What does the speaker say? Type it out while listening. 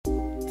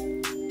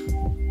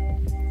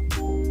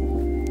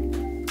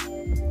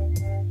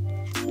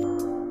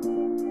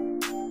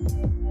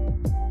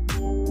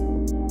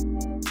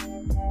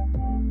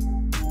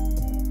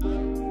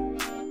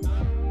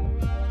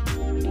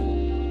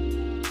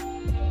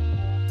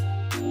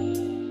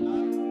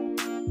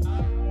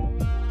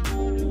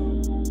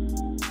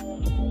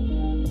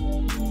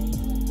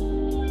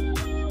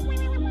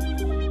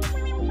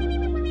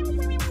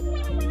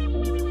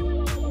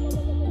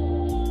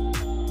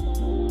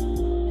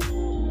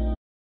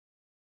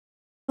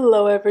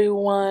Hello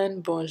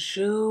everyone,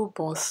 bonjour,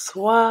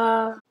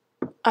 bonsoir.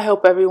 I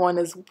hope everyone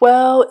is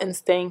well and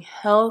staying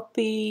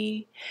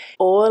healthy.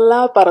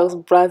 Hola para os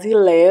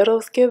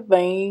brasileiros que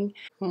vêm,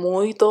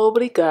 muito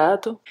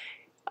obrigado.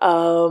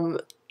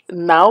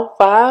 Não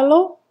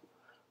falo,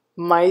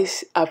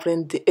 mas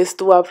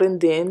estou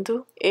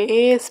aprendendo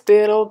e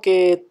espero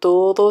que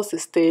todos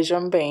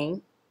estejam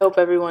bem. Hope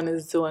everyone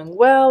is doing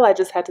well. I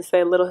just had to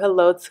say a little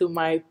hello to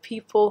my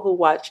people who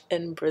watch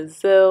in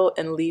Brazil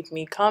and leave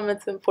me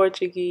comments in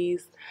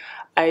Portuguese.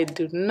 I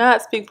do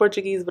not speak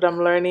Portuguese, but I'm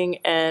learning,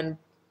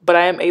 but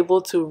I am able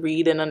to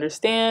read and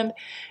understand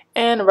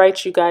and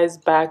write you guys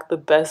back the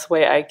best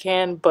way I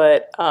can.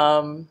 But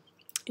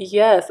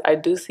yes, I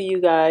do see you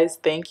guys.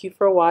 Thank you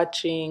for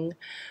watching.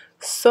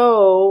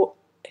 So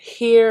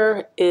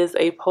here is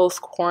a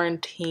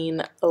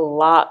post-quarantine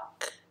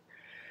lock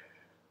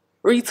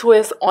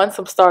retwist on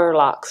some starter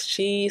locks.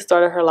 She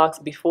started her locks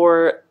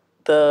before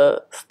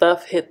the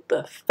stuff hit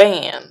the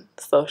fan.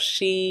 So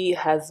she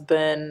has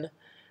been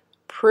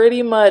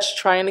pretty much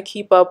trying to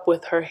keep up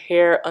with her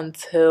hair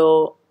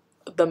until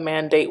the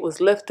mandate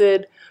was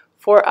lifted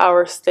for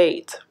our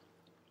state.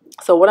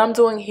 So what I'm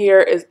doing here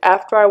is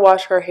after I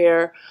wash her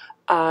hair,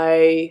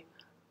 I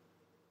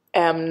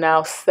am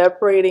now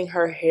separating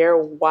her hair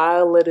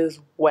while it is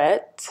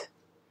wet.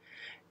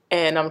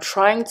 And I'm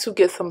trying to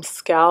get some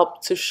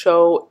scalp to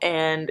show,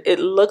 and it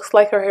looks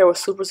like her hair was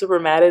super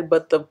matted,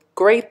 but the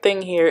great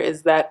thing here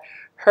is that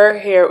her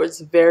hair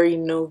is very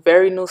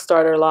new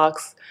starter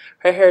locks.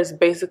 Her hair is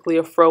basically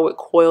a fro with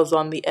coils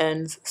on the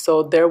ends,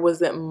 so there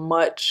wasn't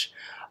much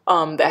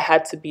that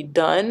had to be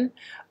done.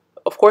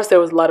 Of course, there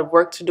was a lot of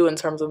work to do in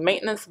terms of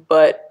maintenance,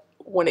 but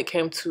when it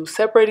came to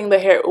separating the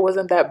hair, it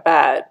wasn't that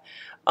bad.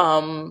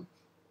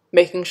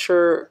 Making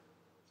sure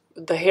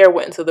the hair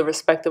went into the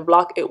respective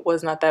lock, it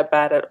was not that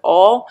bad at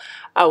all.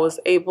 I was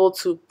able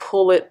to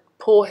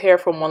pull hair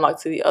from one lock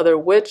to the other,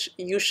 which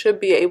you should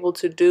be able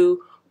to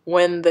do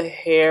when the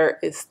hair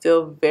is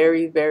still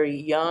very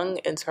young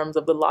in terms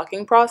of the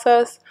locking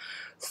process.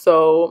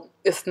 So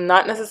it's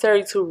not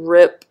necessary to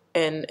rip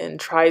and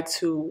try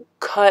to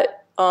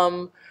cut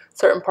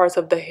certain parts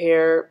of the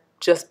hair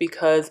just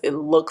because it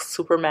looks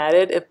super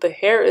matted. If the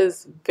hair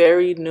is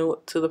very new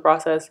to the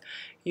process,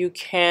 you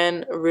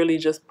can really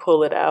just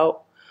pull it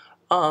out.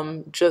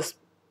 Just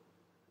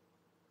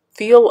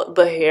feel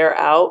the hair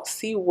out,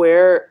 see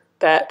where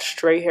that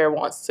stray hair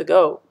wants to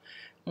go.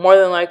 More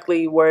than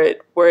likely where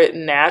it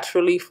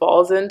naturally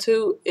falls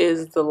into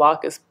is the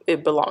lock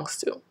it belongs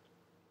to.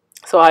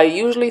 So I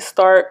usually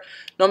start,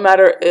 no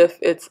matter if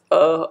it's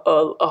a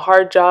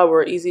hard job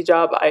or an easy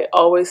job, I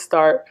always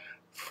start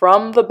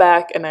from the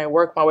back and I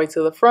work my way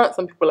to the front.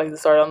 Some people like to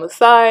start on the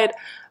side.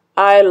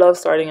 I love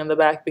starting in the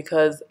back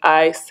because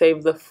I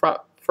save the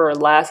front for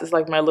last. It's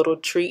like my little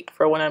treat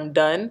for when I'm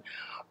done.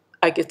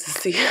 I get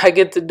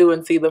to do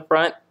and see the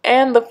front,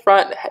 and the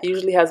front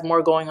usually has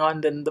more going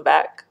on than the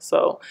back,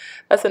 so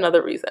that's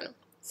another reason.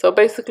 So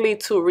basically,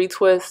 to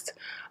retwist,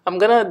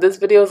 this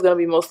video is gonna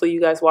be mostly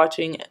you guys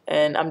watching,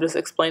 and I'm just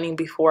explaining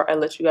before I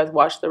let you guys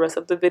watch the rest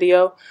of the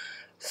video.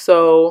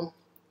 So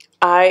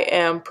I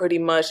am pretty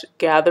much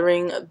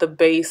gathering the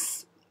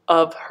base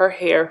of her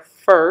hair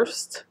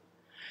first,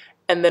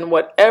 and then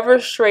whatever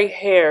stray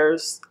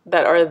hairs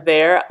that are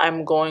there,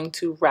 I'm going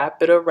to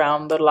wrap it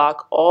around the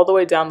lock, all the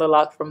way down the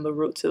lock from the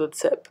root to the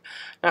tip.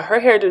 Now her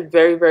hair did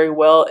very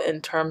well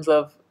in terms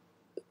of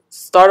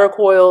starter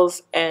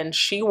coils, and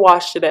she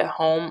washed it at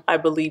home, I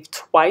believe,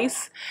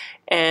 twice.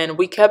 And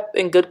we kept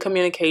in good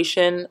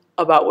communication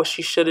about what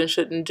she should and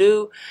shouldn't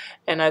do.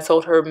 And I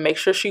told her, make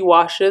sure she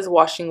washes.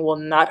 Washing will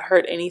not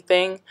hurt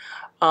anything.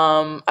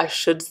 I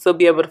should still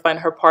be able to find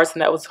her parts,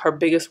 and that was her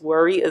biggest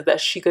worry, is that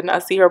she could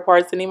not see her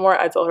parts anymore.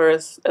 I told her,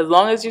 as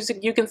long as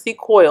you can see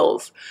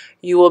coils,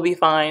 you will be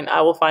fine. I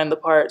will find the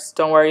parts.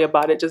 Don't worry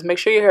about it. Just make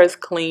sure your hair is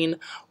clean.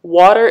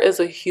 Water is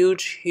a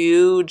huge,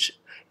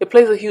 it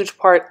plays a huge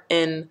part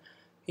in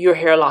your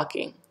hair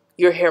locking,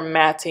 your hair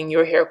matting,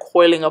 your hair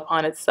coiling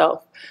upon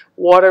itself.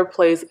 Water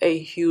plays a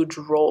huge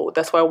role.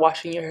 That's why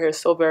washing your hair is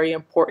so very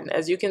important.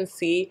 As you can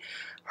see,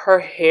 her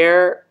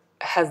hair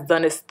has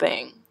done its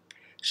thing.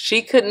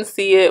 She couldn't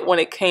see it when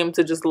it came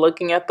to just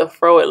looking at the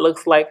fro. It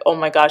looks like, oh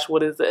my gosh,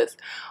 what is this?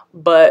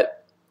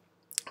 But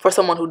for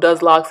someone who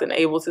does locks and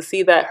able to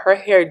see that, her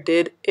hair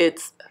did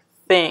its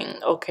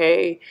thing,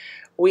 okay?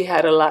 We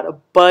had a lot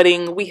of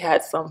budding. We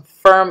had some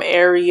firm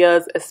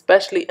areas,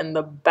 especially in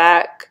the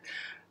back.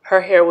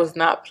 Her hair was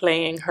not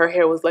playing. Her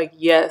hair was like,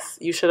 yes,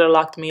 you should have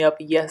locked me up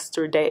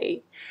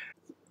yesterday.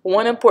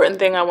 One important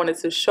thing I wanted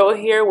to show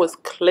here was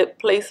clip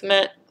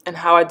placement and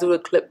how I do the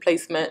clip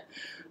placement.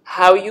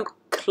 How you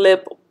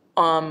clip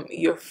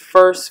your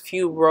first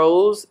few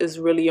rows is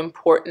really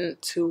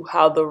important to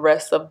how the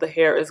rest of the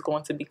hair is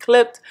going to be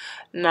clipped.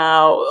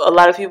 Now, a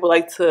lot of people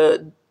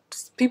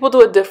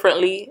do it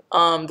differently.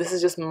 This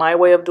is just my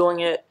way of doing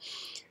it.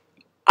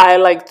 I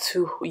like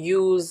to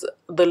use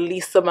the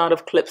least amount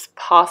of clips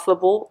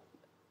possible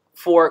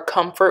for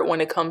comfort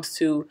when it comes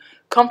to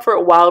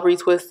comfort while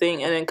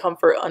retwisting, and then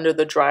comfort under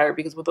the dryer,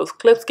 because when those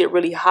clips get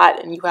really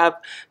hot and you have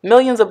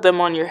millions of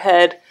them on your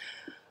head,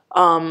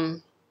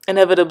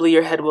 inevitably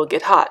your head will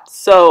get hot.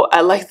 So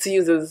I like to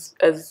use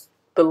as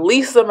the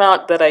least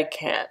amount that I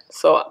can.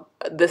 So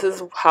this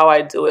is how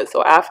I do it.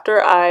 So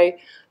after I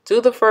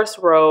do the first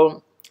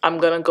row, I'm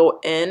gonna go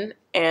in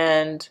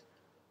and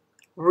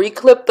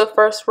reclip the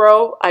first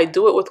row. I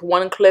do it with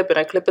one clip, and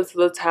I clip it to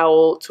the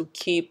towel to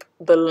keep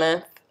the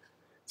length,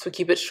 to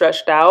keep it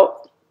stretched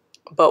out.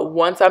 But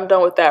once I'm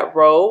done with that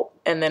row,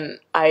 and then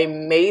I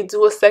may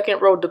do a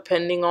second row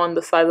depending on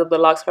the size of the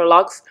locks. Her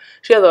locks,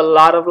 she has a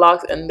lot of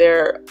locks and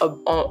they're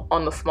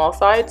on the small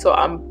side. So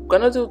I'm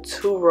gonna do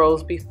 2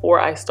 rows before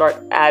I start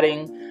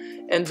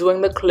adding and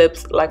doing the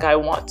clips like I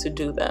want to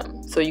do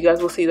them. So you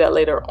guys will see that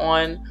later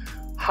on,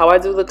 how I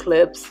do the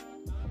clips.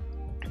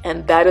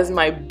 And that is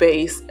my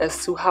base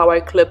as to how I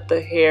clip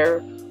the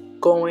hair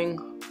going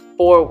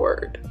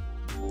forward.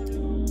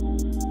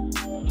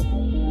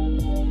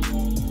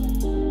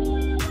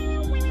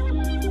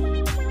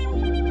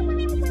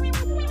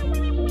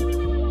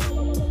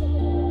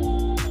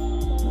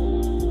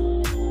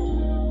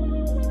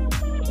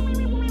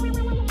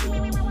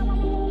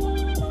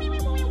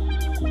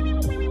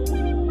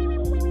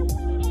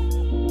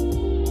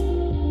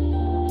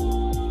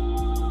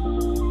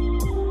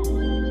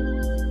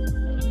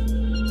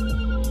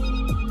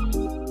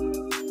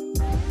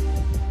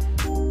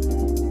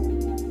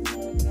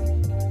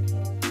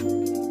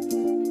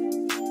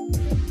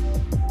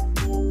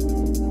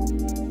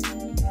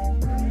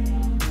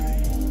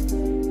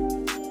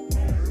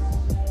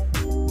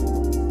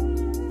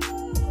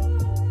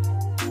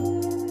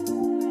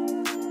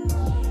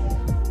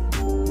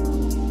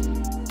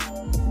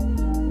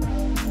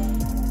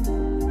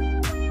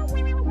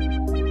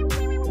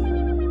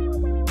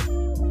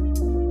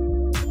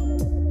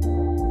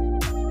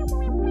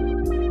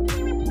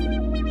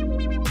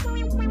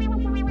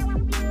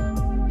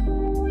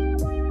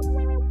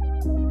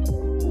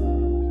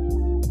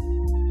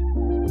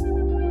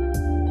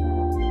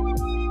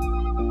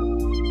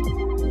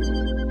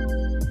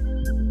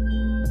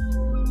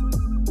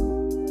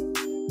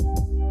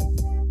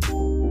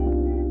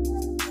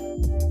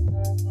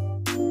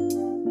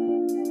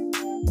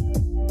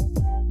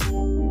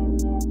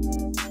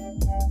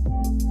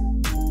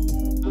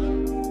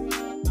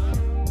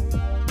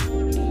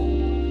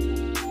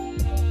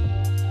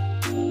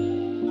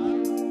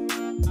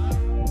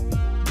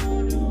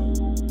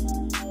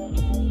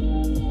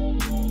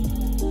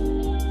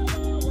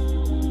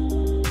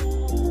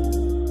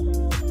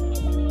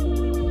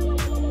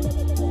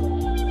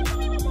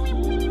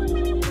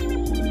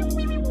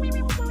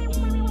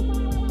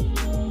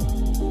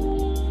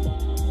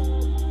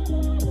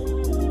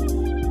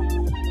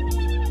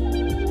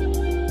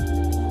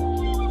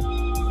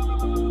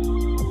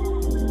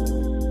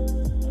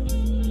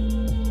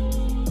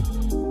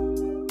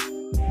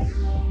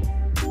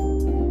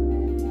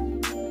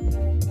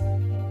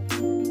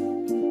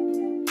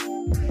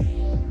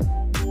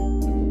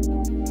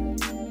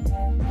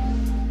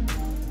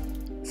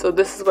 So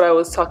this is what I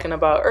was talking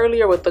about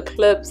earlier with the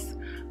clips,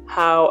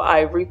 how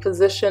I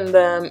reposition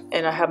them,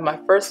 and I have my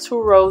first 2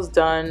 rows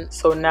done.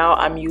 So now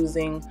I'm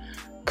using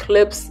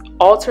clips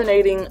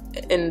alternating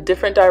in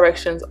different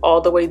directions all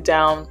the way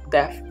down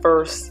that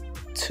first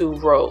 2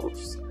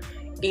 rows.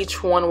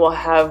 Each one will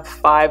have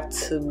 5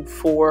 to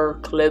 4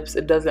 clips.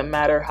 It doesn't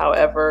matter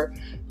however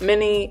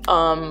many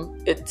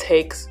it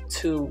takes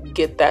to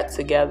get that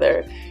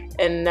together.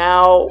 And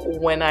now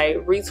when I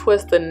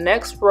retwist the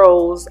next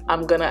rows,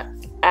 I'm gonna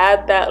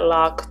add that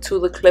lock to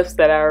the clips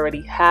that I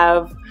already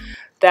have.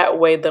 That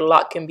way the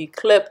lock can be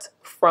clipped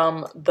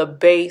from the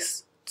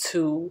base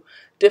to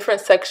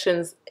different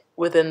sections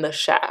within the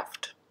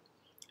shaft.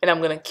 And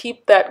I'm gonna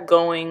keep that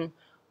going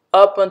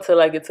up until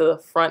I get to the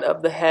front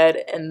of the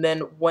head, and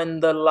then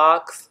when the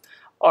locks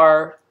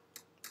are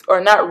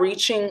not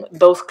reaching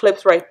those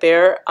clips right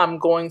there, I'm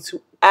going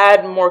to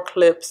add more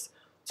clips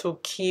to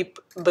keep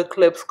the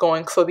clips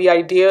going. So the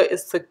idea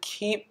is to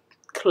keep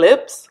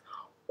clips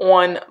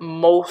on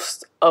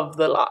most of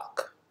the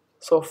lock.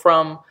 So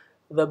from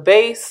the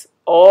base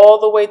all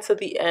the way to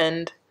the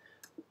end,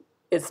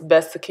 it's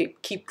best to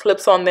keep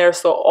clips on there.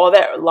 So all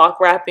that lock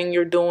wrapping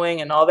you're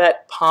doing and all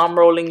that palm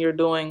rolling you're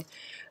doing,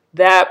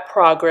 that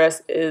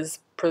progress is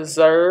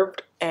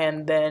preserved,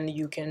 and then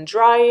you can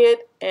dry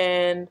it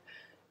and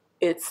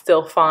it's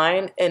still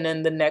fine. And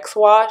in the next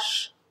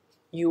wash,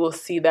 you will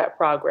see that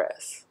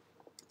progress.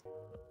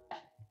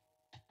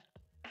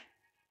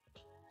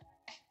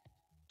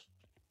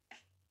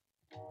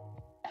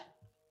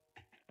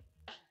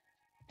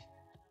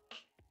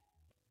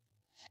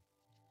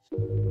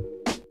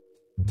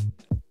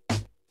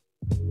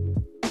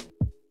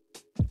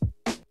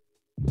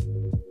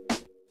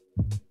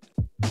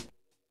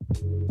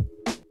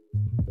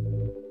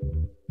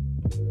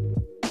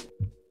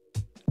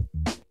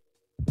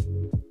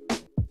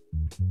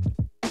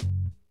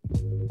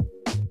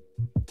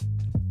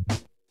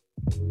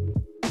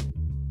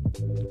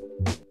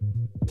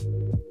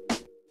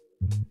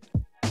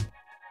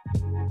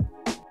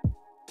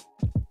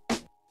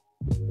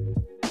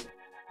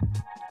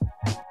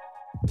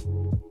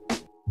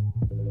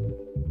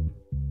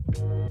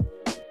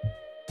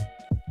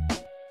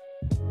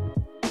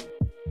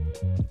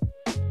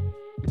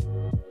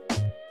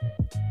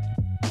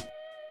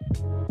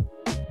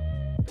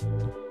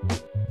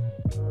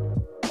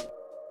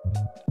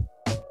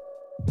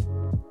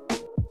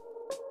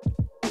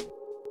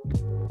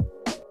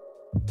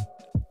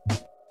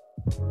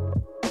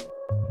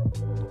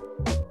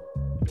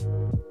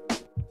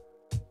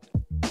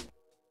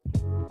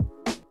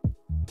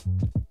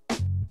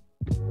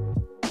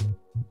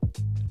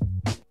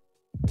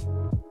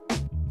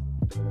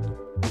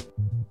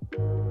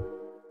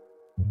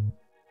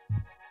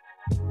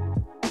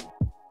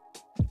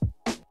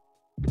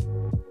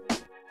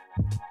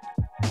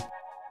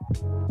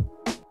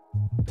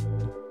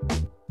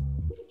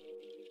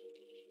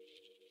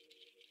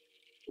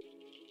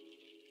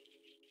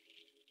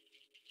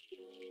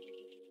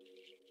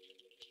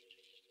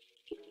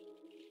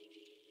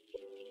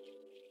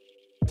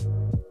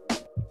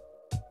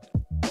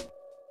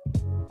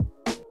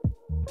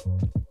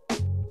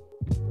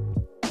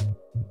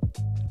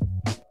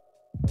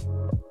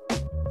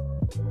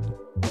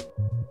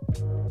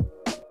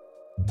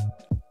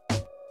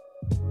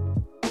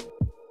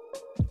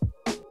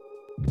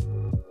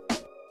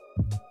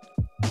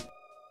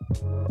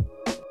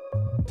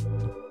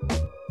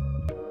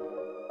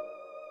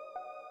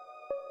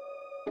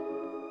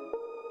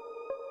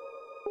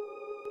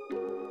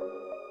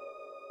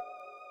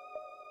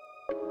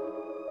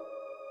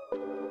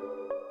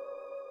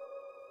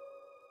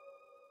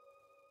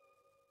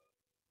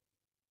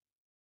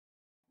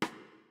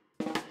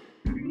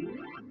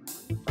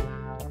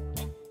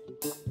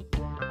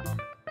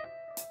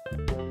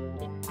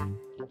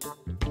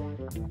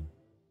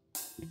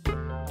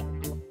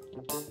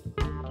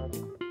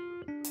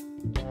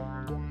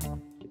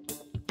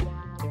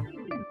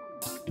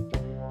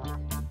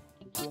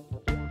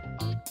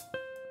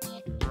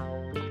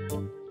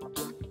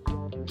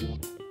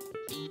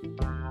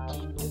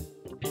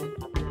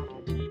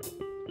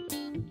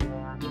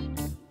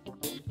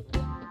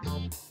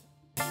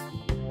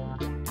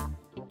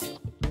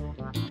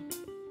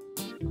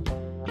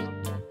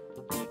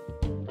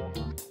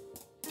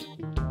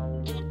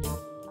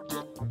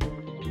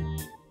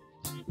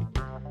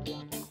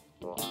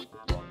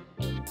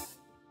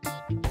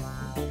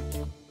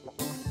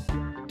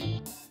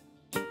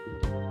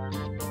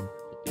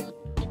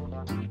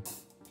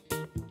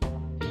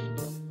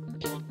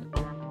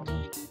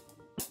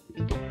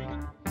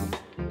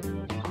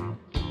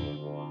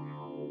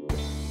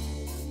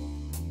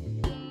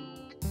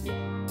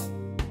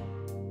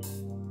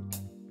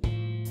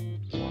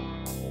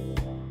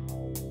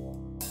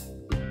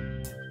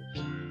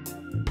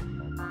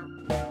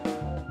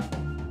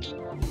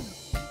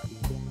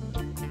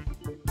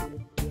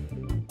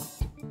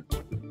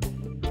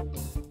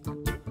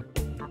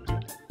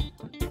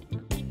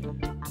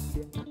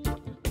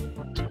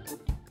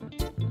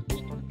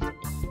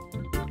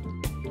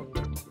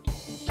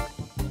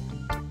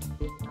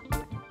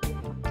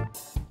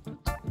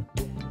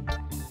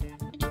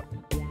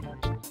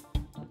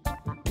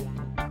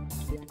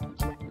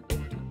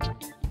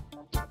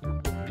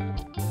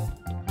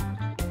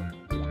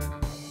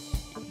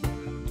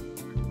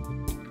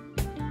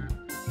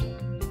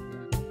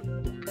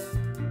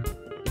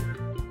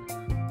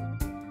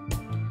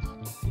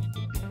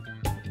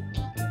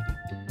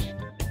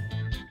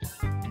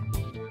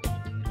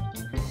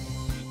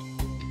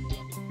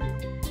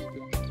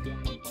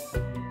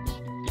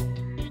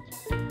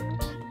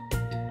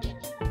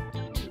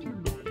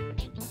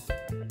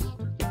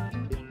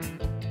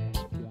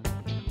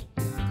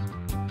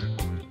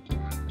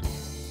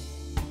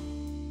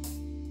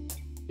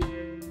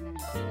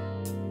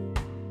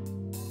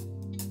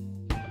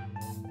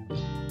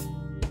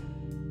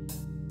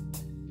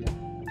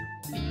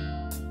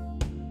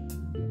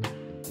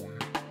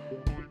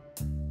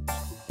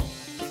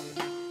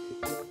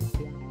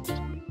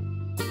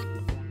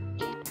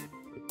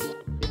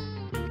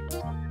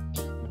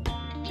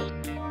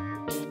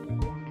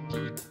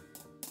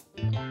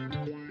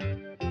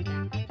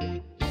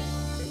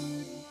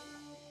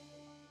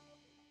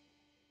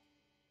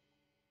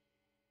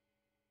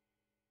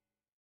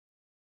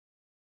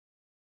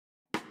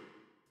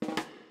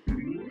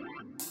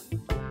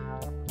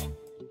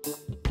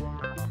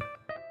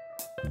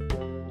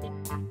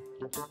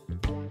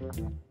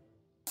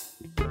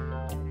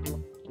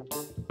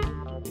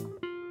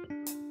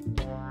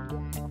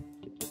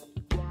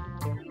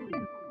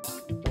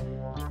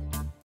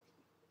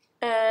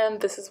 And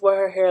this is what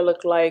her hair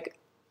looked like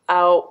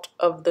out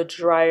of the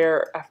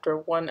dryer after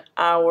 1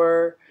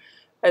 hour.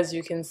 As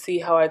you can see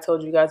how I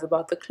told you guys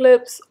about the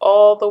clips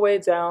all the way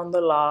down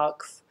the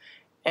locks.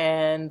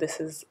 And this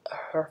is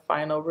her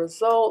final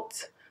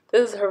result.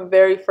 This is her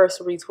very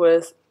first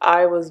retwist.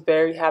 I was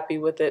very happy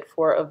with it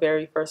for a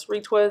very first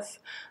retwist.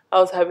 I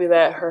was happy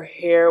that her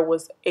hair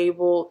was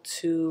able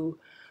to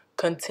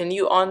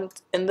continue on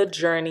in the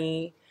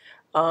journey.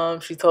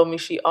 She told me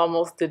she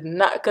almost did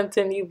not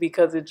continue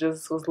because it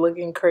just was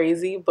looking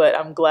crazy, but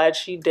I'm glad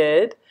she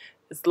did.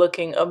 It's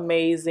looking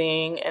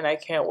amazing and I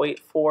can't wait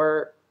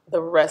for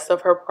the rest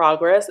of her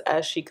progress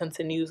as she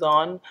continues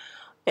on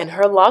in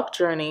her lock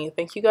journey.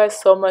 Thank you guys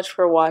so much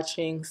for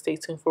watching. Stay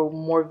tuned for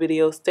more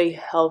videos. Stay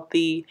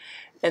healthy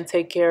and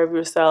take care of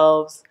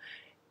yourselves.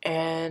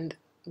 And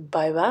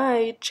bye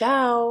bye.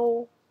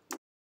 Ciao.